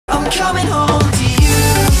coming home to you.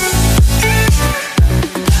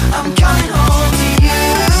 I'm coming home to you.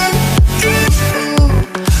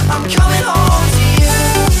 I'm coming home to you.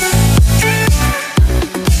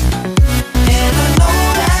 And I know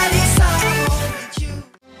that it's time overdue.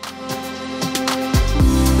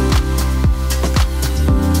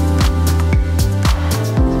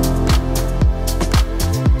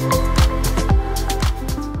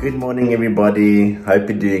 Good morning, everybody. Hope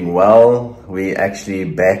you're doing well. We're actually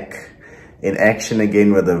back in action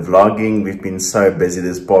again with the vlogging. We've been so busy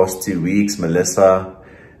this past 2 weeks, Melissa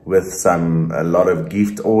with a lot of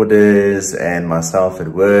gift orders and myself at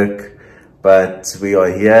work. But we are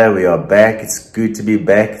here, we are back. It's good to be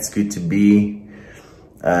back. It's good to be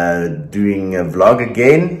doing a vlog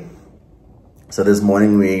again. So this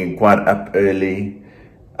morning we're quite up early.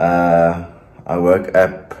 I woke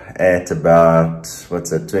up at about,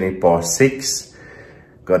 20 past 6.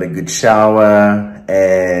 Got a good shower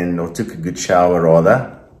or took a good shower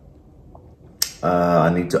rather. I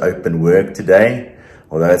need to open work today.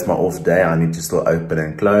 Although it's my off day, I need to still open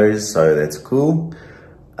and close, so that's cool.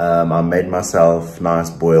 I made myself nice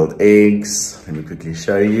boiled eggs. Let me quickly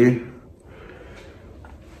show you.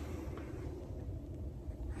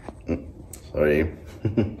 Sorry.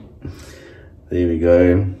 There we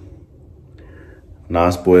go.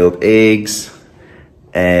 Nice boiled eggs.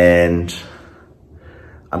 And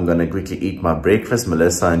I'm gonna quickly eat my breakfast.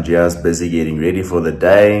 Melissa and Gia's busy getting ready for the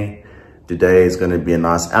day. Today is going to be a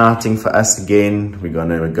nice outing for us again. We're going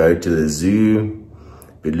to go to the zoo.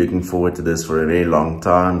 Been looking forward to this for a very long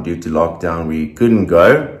time. Due to lockdown, we couldn't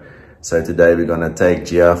go. So today we're going to take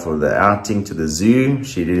Gia for the outing to the zoo.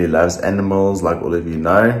 She really loves animals, like all of you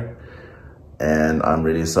know. And I'm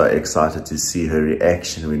really so excited to see her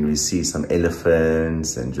reaction when we see some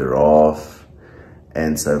elephants and giraffe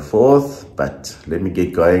and so forth. But let me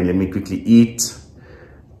get going. Let me quickly eat,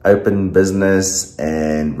 open business,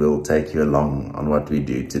 and we'll take you along on what we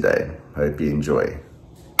do today. Hope you enjoy.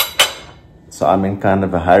 So I'm in kind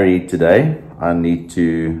of a hurry today. I need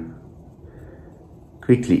to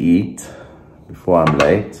quickly eat before I'm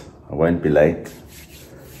late. I won't be late.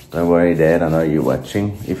 Don't worry, Dad, I know you're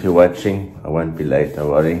watching. If you're watching, I won't be late, don't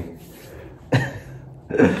worry.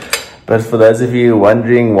 But for those of you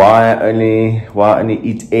wondering why I only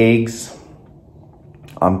eat eggs,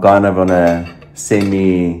 I'm kind of on a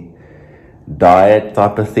semi-diet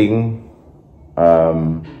type of thing.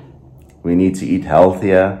 We need to eat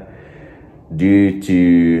healthier due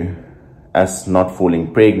to us not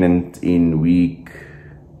falling pregnant in week,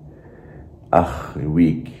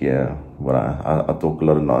 yeah, well, I talk a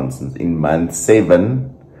lot of nonsense, in month 7.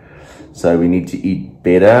 So we need to eat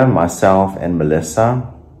better, myself and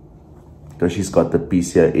Melissa, because she's got the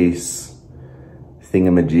PCOS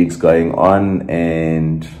thingamajigs going on,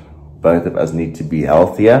 and both of us need to be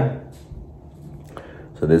healthier.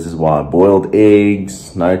 So this is why boiled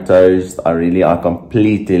eggs, no toast. I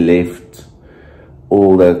completely left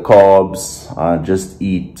all the carbs. I just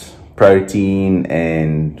eat protein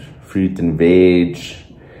and fruit and veg,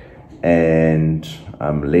 and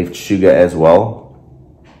left sugar as well.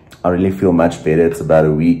 I really feel much better. It's about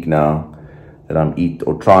a week now that I'm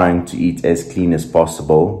trying to eat as clean as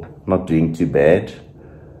possible. Not doing too bad.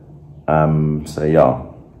 So yeah.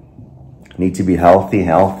 Need to be healthy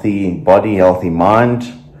body, healthy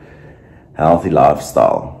mind, healthy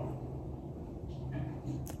lifestyle,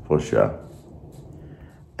 for sure.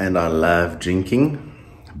 And I love drinking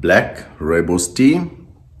black rooibos tea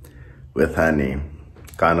with honey.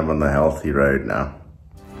 Kind of on the healthy road now.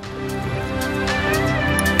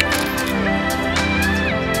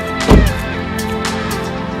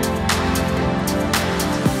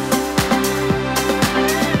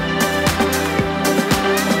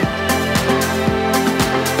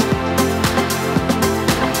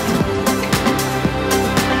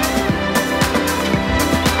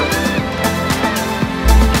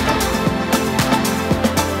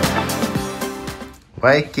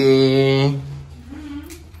 Wakey.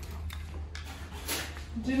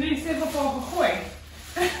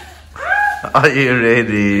 Are you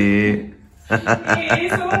ready?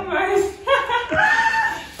 Yes, almost.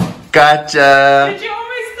 Gotcha. Did you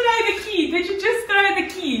almost throw the keys? Did you just throw the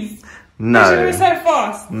keys? No. Because you were so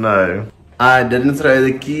fast. No. I didn't throw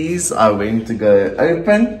the keys. I went to go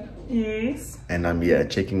open. Yes. And I'm here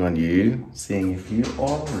checking on you, seeing if you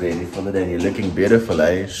are ready for the day. You're looking beautiful,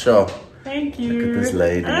 eh? Sure. Thank you. Look at this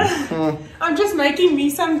lady. I'm just making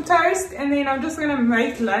me some toast, and then I'm just going to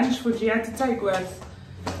make lunch for Gia to take with.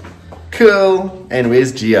 Cool. And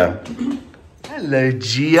where's Gia? Hello,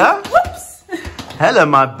 Gia. Whoops. Hello,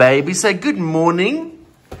 my baby. Say good morning.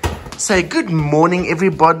 Say good morning,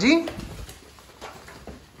 everybody.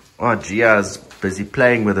 Oh, Gia's busy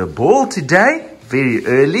playing with her ball today. Very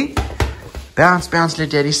early. Bounce, bounce,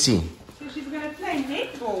 let daddy see. So she's going to play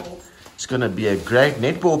netball. She's going to be a great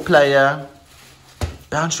netball player.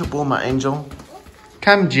 Bounce your ball, my angel.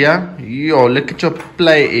 Come, Gia. Yo, look at your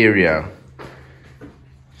play area.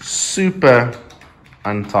 Super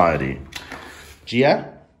untidy.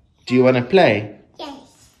 Gia, do you want to play?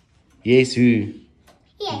 Yes. Yes, who?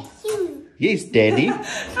 Yes, you. Yes, daddy.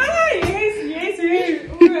 Ah, yes, who?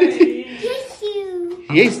 Yes, you.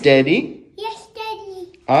 Yes, daddy. Yes, Daddy.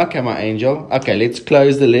 Okay, my angel. Okay, let's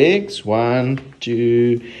close the legs. 1,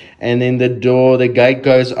 2, and then the door, the gate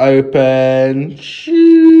goes open.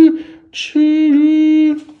 Choo,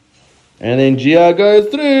 choo. And then Gia goes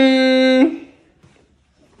through.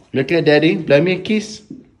 Look at daddy. Blow me a kiss.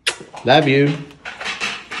 Love you.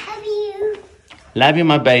 Love you. Love you,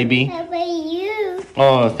 my baby. Love you.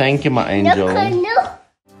 Oh, thank you, my angel. No.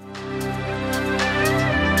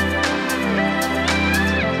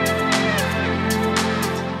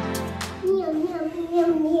 Meow, meow, meow,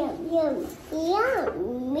 meow, meow,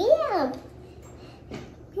 meow,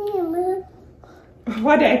 meow, meow.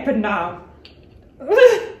 What happened now? No.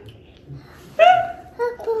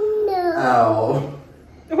 Ow.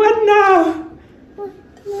 What now?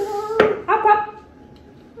 No. Up.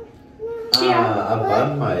 I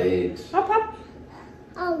bumped my head. Up.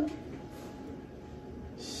 Oh.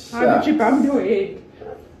 How did you bump your head?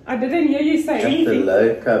 I didn't hear you say At the anything.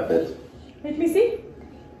 low cupboard. Let me see.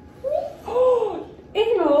 Oh,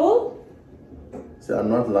 Engel. So I'm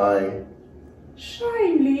not lying.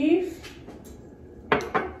 Shine leaf.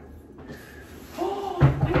 Oh,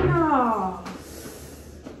 Anna.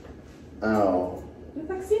 Ow.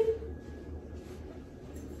 Laat ek sien.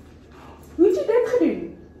 Hoe het jy dit gedoen?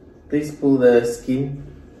 Please pull the skin.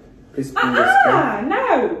 Please pull the skin.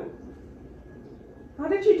 No. How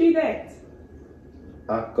did you do that?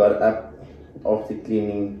 I got up after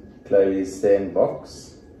cleaning Chloe's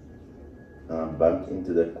sandbox. And I bumped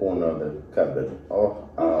into the corner of the cupboard. Oh,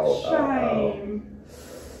 ow, Shame.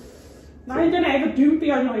 Now you're going to have a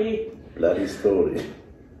doompie on your head. Bloody story.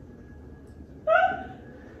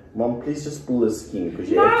 Mom, please just pull the skin because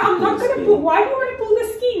you No, have to I'm pull not the going to skin. pull. Why do you want to pull the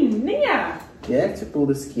skin? Nia. You have to pull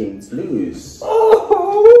the skin. It's loose.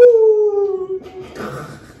 Oh.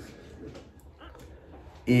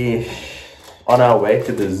 On our way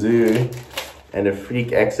to the zoo, and a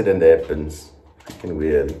freak accident happens. Freaking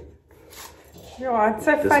weird. Yeah, it's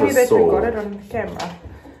so This funny was that we sore. got it on camera.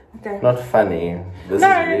 Okay. Not funny. This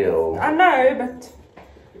No, is real. I know, but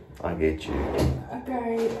I get you.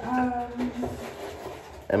 okay.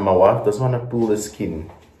 And my wife doesn't want to pull the skin.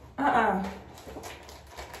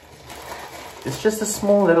 It's just a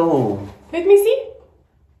small little. Let me see.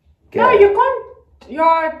 gap. No, you can't.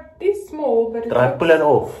 Yeah, it is small, but it's Try not- pull it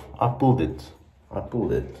off. I pulled it.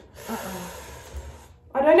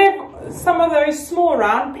 I don't have some of those small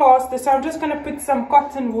round plasters, so I'm just going to put some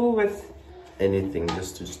cotton wool with. Anything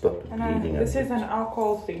just to stop it bleeding. This is an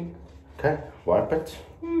alcohol thing. Okay, wipe it.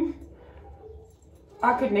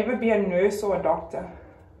 I could never be a nurse or a doctor.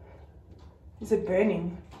 Is it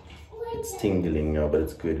burning? It's tingling now, but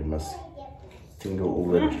it's good. It must tingle all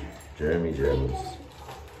the germs.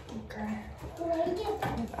 Okay.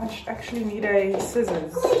 I actually need a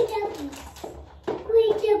scissors.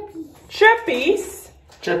 Chippies?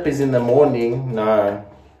 Chip is in the morning. No.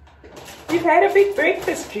 You've had a big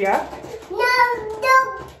breakfast, Gia.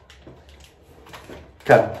 No.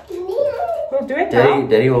 Come. We'll do it now.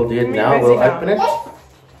 Daddy will do it Me now. busy We'll now. open it.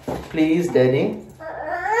 Please, Daddy.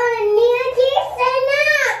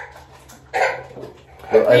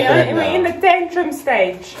 We'll open it We're in now. the tantrum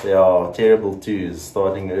stage. Yeah, terrible twos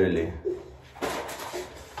starting early.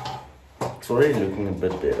 It's already looking a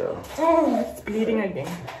bit better. Oh, it's bleeding again.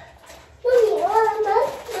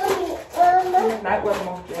 Night one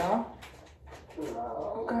more, yeah.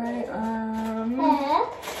 Okay,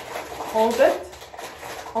 hold it.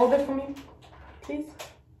 Hold it for me, please.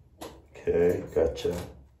 Okay, gotcha.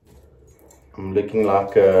 I'm looking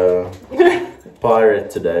like a pirate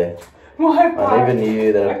today. Why I pirate? never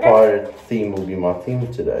knew that a Okay. pirate theme will be my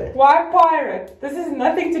theme today. Why pirate? This has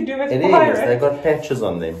nothing to do with It is. pirate. They got patches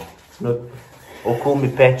on them. Look, or call me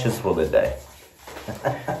patches for the day.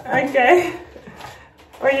 Okay.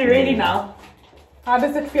 Are you ready now? How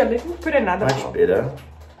does it feel? Let me put another Much one. better.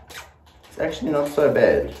 It's actually not so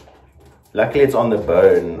bad. Luckily it's on the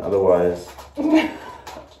bone, otherwise,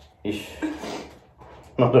 ish,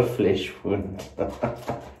 not a flesh wound.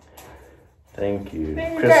 Thank you.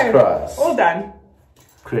 There you Crisscross. go. All done.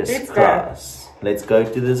 Crisscross. Let's go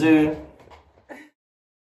to the zoo.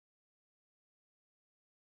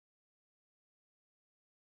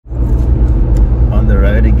 On the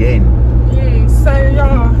road again. again. Yes, so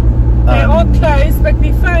yeah, they're all closed, but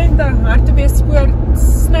we found the Harties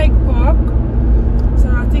snake park. So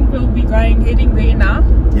I think we'll be heading there now.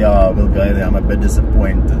 Yeah, we'll go there. I'm a bit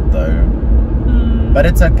disappointed though. But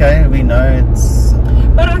it's okay, we know it's...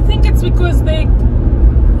 But I think it's because they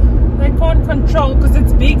can't control, because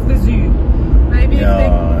it's big, the zoo. Maybe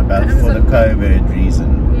Yeah, about for the COVID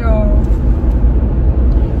reason. Yeah.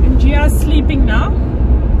 And Gia's sleeping now.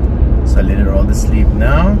 So let her roll to sleep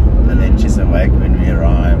now, and then she's awake when we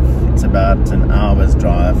arrive. It's about an hour's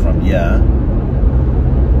drive from here.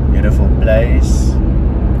 Beautiful place.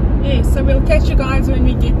 Yeah, so we'll catch you guys when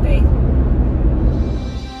we get there.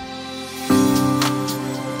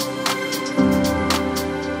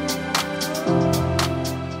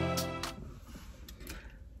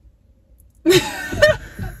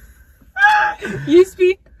 You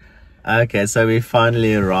speak. Okay, so we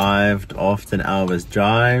finally arrived after an hour's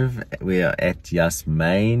drive. We are at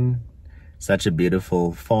Jasmyn. Such a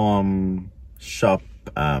beautiful farm shop,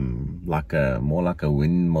 more like a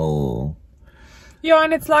windmill. Yeah,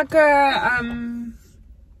 and it's like a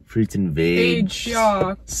Fruit and veg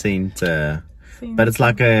yeah. center. But it's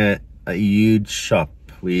like a huge shop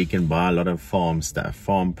where you can buy a lot of farm stuff,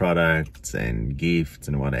 farm products and gifts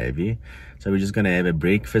and what have you. So we're just gonna have a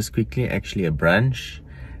breakfast quickly, actually a brunch,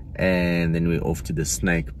 and then we're off to the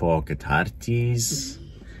snake park at Harties.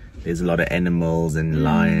 There's a lot of animals and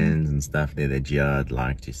lions and stuff there that I'd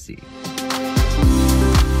like to see.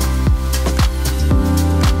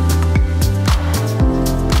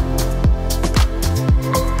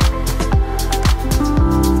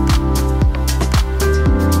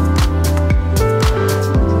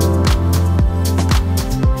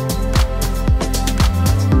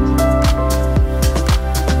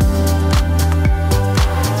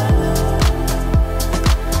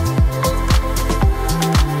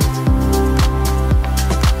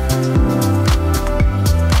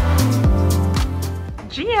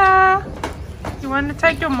 Gia, you want to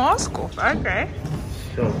take your mask off? Okay.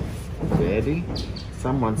 Sure. Ready?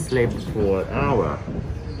 Someone slept for an hour.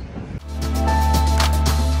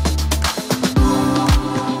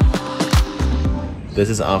 This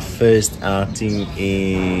is our first outing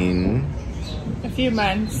in A few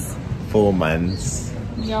months. 4 months.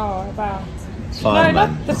 Yeah, about. 5 No, months.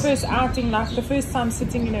 not the first outing, like the first time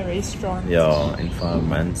sitting in a restaurant. Yeah, in 5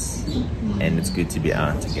 months. And it's good to be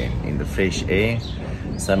out again in the fresh air.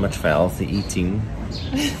 So much for healthy eating.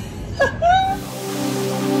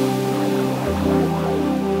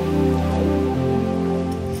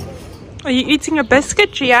 Are you eating a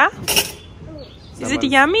biscuit, Gia? Is it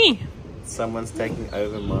yummy? Someone's taking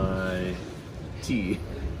over my tea.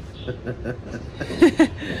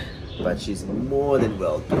 But she's more than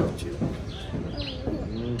welcome to.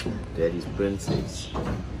 Daddy's princess.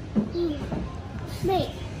 Me.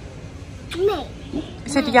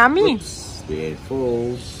 Is it yummy? Oops, there it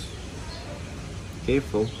falls.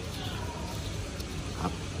 Careful.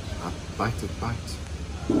 Up, bite it, bite.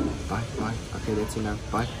 Bite. Okay, that's enough.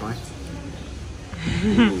 Bite.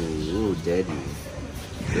 Ooh, daddy.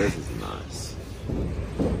 This is nice.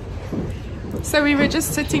 So we were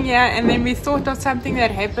just sitting here and then we thought of something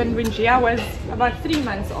that happened when Gia was about 3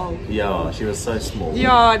 months old. Yeah, she was so small.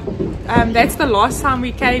 Yeah, that's the last time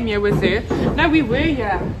we came here with her. No, we were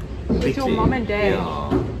here with your mom and dad. Yeah.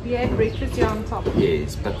 We had breakfast here on top.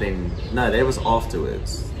 Yes, but then, no, that was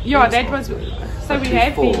afterwards. Yeah, that was, so But we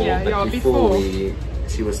have been here, yeah, before.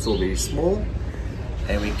 She was still very small.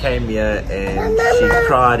 And we came here and she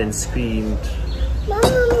cried and screamed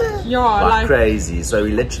Yeah, like crazy. So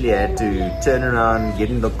we literally had to turn around, get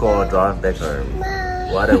in the car, drive back home.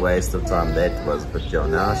 What a waste of time that was. But yeah,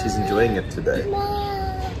 now she's enjoying it today.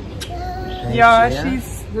 yeah,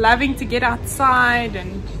 she's loving to get outside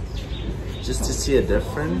and just to see a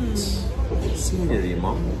different scenery,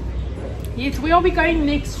 Mom. yes, where are we going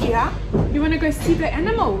next, Gia? You want to go see the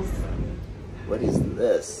animals? What is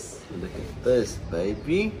this? Look at this,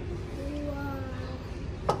 baby.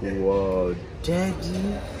 Whoa,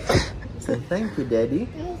 Daddy. Say thank you, Daddy.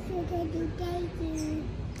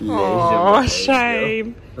 Oh,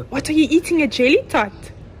 shame. What are you eating? A jelly tot?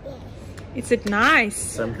 Is it nice?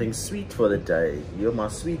 Something sweet for the day. You're my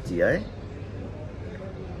sweetie, eh?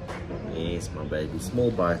 Yes, my baby.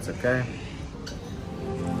 Small bites, okay?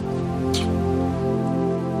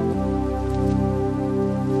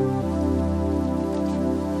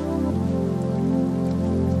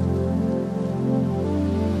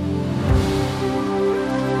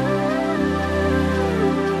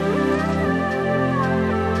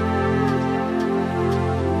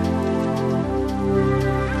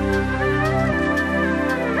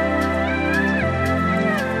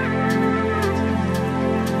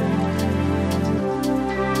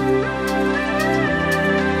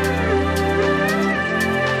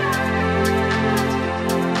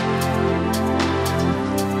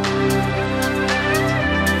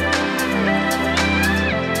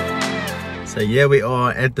 So here we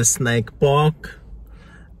are at the snake park.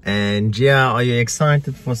 And Gia, are you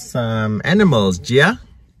excited for some animals, Gia?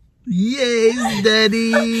 Yes,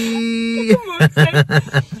 Daddy!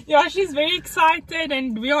 Yeah, she's very excited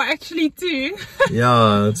and we are actually too.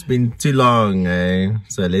 Yeah, it's been too long, eh?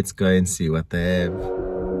 So let's go and see what they have.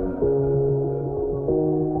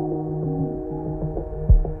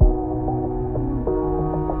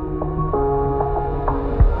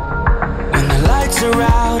 When the lights are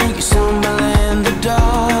out and you stumble in the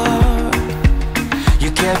dark, you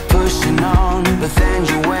kept pushing on, but then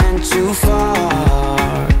you went too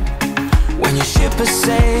far. When your ship has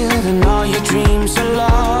sailed and all your dreams are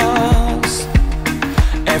lost,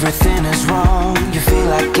 everything is wrong, you feel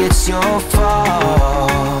like it's your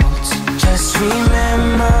fault. Just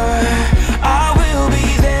remember, I will be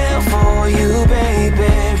there for you, baby.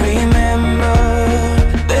 Remember,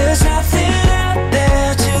 there's nothing out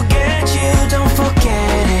there to get you, don't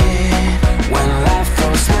forget it. When life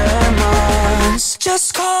throws lemons,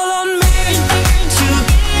 just call on me to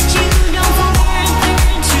get you, don't forget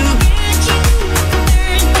to get you,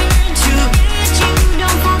 to get you,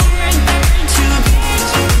 don't forget to get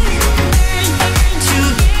you, to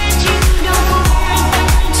get you, don't forget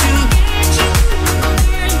to get you,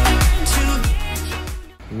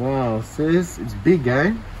 Wow, sis, it's big,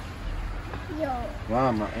 eh? Yo.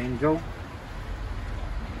 Wow, my angel.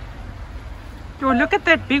 Yo, look at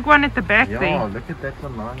that big one at the back Yeah, there. look at that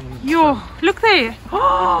one lying. Yo, look there.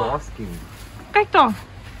 Oh, Basking. kijk daar.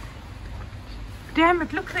 Damn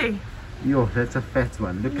it, look there. Yo, that's a fat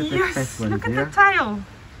one. Look at that Yes, fat one look at there. the tail.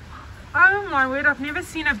 Oh my word, I've never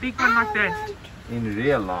seen a big one like that. In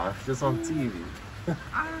real life, just on TV.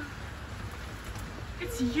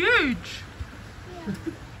 It's huge.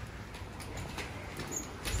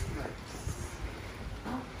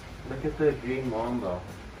 Look at the green mamba.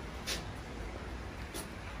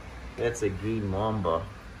 That's a green mamba.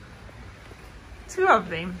 Two of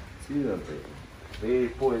them. Two of them. Very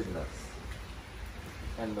poisonous.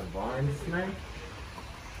 And the vine snake.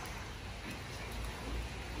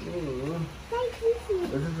 Ooh.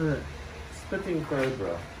 This is a spitting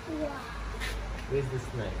cobra. Where's the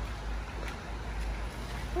snake?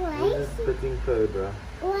 Where's the spitting cobra?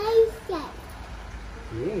 Why is that?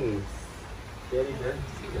 Yes. Daddy doesn't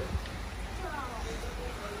see it.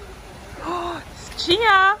 Oh, it's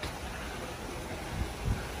Gia.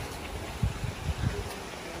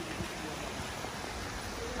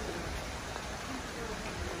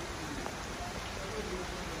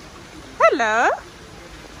 Hello.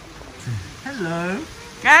 Hello.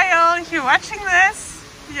 Gail, if you're watching this,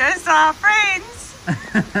 here's our friends.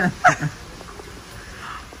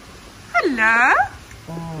 Hello.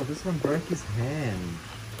 Oh, this one broke his hand.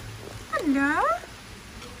 Hello.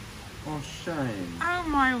 Oh, shame. Oh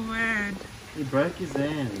my word. He broke his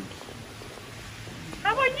hand.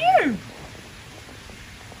 How about you?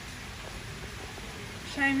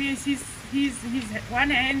 Shame, yes, his one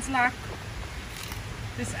hand's like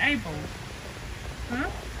disabled. Huh?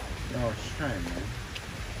 Oh, shame, man.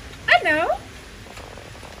 Hello.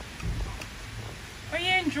 Are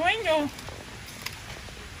you enjoying your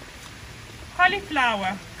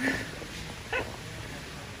cauliflower?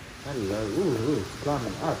 Hello. Ooh, it's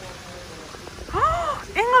climbing up. Oh,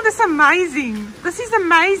 Engel, this is amazing. This is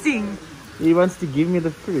amazing. He wants to give me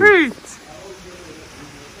the fruit. Fruit.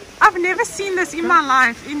 I've never seen this in my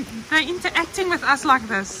life. They're interacting with us like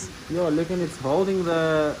this. Yo, look, and it's holding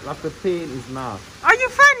the pear in his mouth. Are you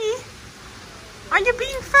funny? Are you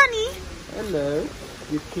being funny? Hello,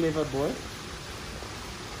 you clever boy.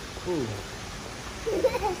 Ooh.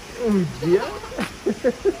 Oh dear.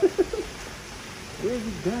 Where's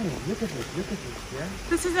he going? Look at this, yeah?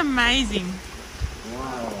 This is amazing.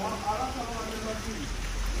 Wow.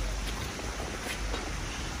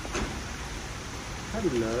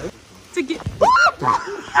 Hello. To get.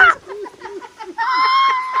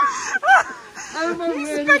 Oh my He's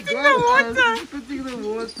word, he spitting got the us. water. He's spitting the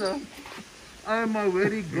water. Oh my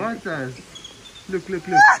word, he got us. Look.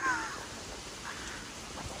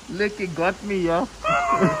 Look, he got me, yeah.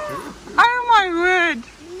 Oh my word.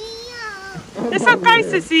 It's okay,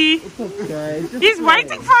 sissy. It's okay. It's just He's playing.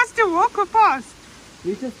 waiting for us to walk past.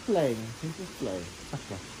 He's just playing.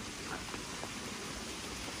 Okay.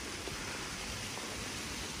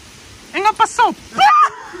 Engel, pas op.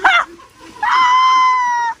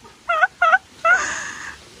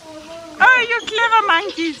 Oh, you clever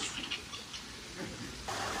monkeys.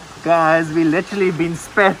 Guys, we literally been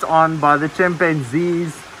spat on by the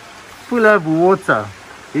chimpanzees full of water.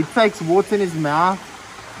 He takes water in his mouth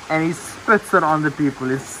and he spits it on the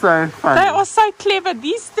people. It's so funny. They are so clever.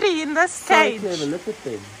 These three in this So cage. clever. Look at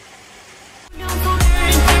them.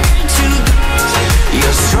 to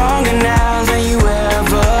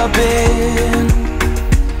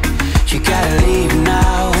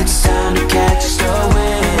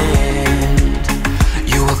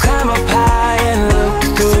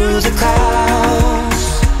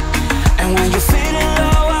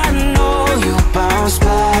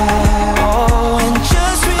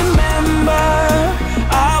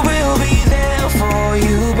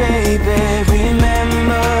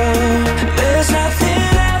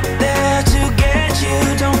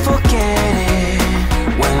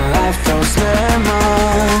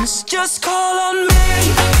Just call on me.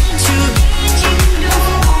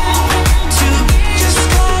 Just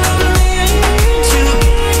call on me.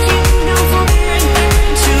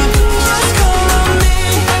 Just call on me.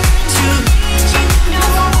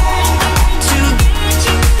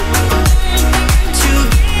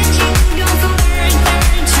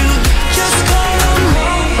 Just call on me,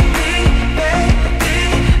 baby.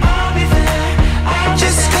 I'll be there.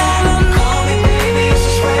 Just call on me, baby.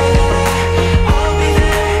 Swear that I'll be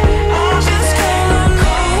there. I'll just call on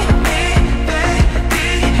me, baby.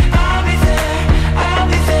 I'll be there. I'll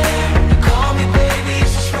be there. Call me, baby.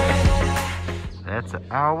 Swear that That's an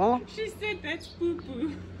owl. She said that's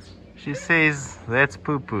poo-poo. She says that's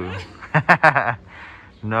poo-poo.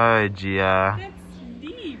 No, Gia. That's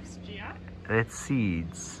leaves, Gia. That's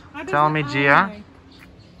seeds. How does Tell an me, owl Gia. make?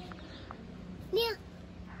 Yeah.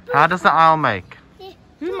 How does the owl make?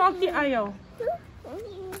 Who maakt die uil?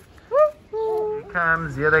 Here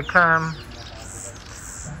comes, here they come.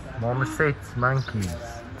 Marmoset monkeys.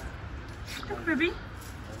 Look, baby.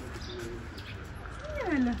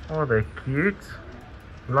 Yeah. Oh, they're cute.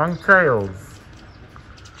 Long tails.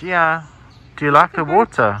 Gia, do you like the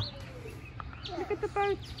water? Look at the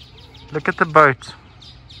boat. Look at the boat.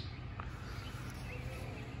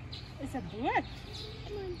 It's a boot.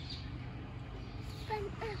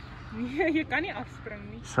 Ja, je kan niet afspringen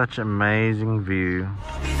nie. Such amazing view.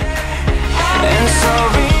 And so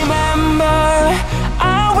remember,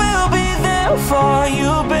 I will be there for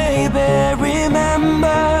you, baby.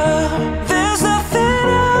 Remember, there's nothing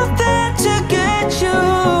out there to get you.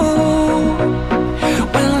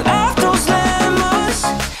 When life throws lemons,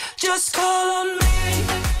 just call on me.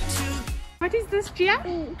 What is this, Gia?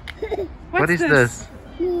 What is this?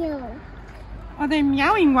 Meow. Are they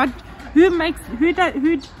meowing? What? Who makes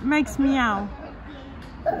meow?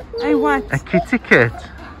 A what? A kitty cat.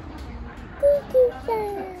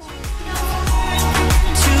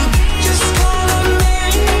 Just call on me.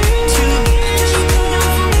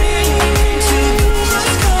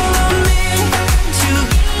 Just call on me. Just call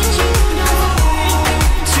on me.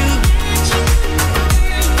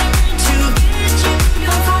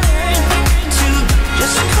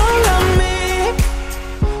 Just call on me.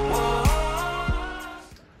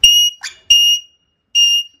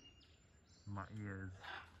 My ears.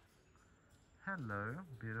 Hello,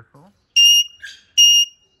 beautiful.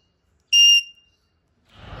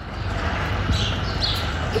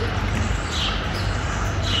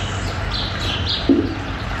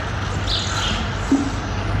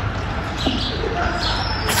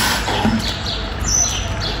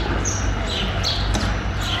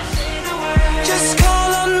 Just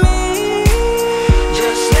call on me.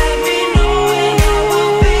 Just let me know when I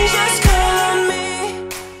will be. Just call on me.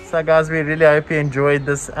 So guys, we really hope you enjoyed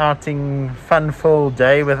this outing, fun-filled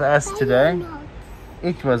day with us today.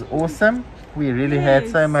 It was awesome. We really had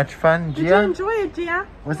so much fun. Did you Gia, enjoy it, Gia?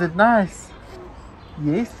 was it nice?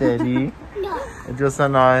 Yes, Daddy. It was so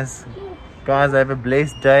nice. Guys, have a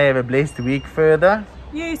blessed day, have a blessed week further.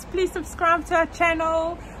 Yes, please subscribe to our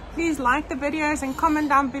channel. Please like the videos and comment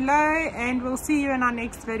down below, and we'll see you in our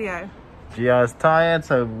next video. Gia's tired,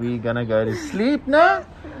 so we're gonna go to sleep now.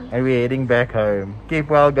 And we're heading back home. Keep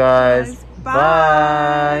well, guys.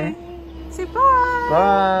 Bye. Say bye.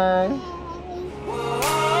 Bye.